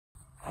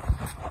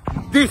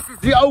This is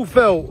the old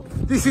felt.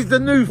 This is the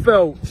new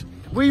felt.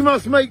 We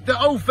must make the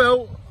old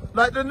felt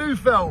like the new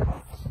felt.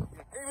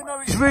 Even though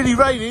it's really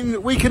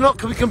raining, we cannot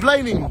be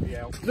complaining.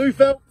 New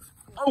felt,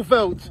 old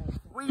felt.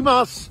 We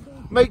must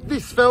make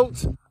this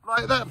felt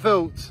like that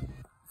felt.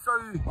 So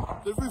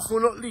the roof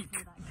will not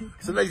leak.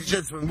 So ladies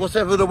and gentlemen,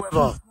 whatever the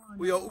weather,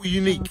 we are all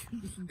unique.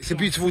 It's a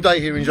beautiful day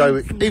here in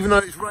Jowick. Even though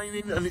it's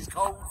raining and it's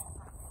cold,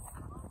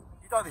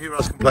 you don't hear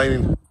us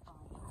complaining.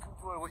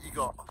 Enjoy what you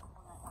got.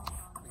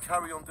 And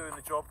carry on doing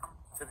the job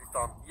till it's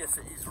done. Yes,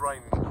 it is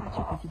raining.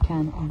 If you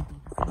can.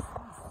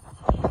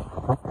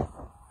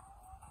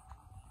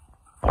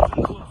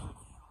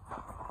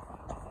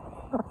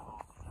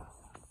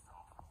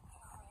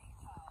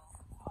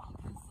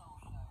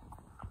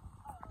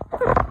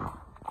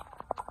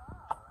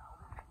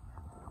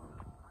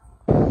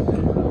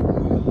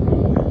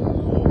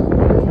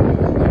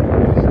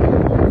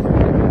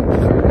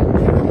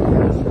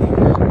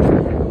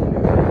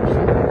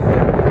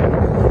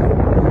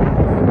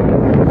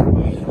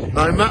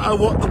 No matter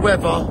what the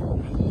weather,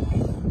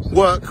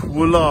 work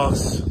will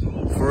last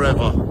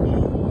forever.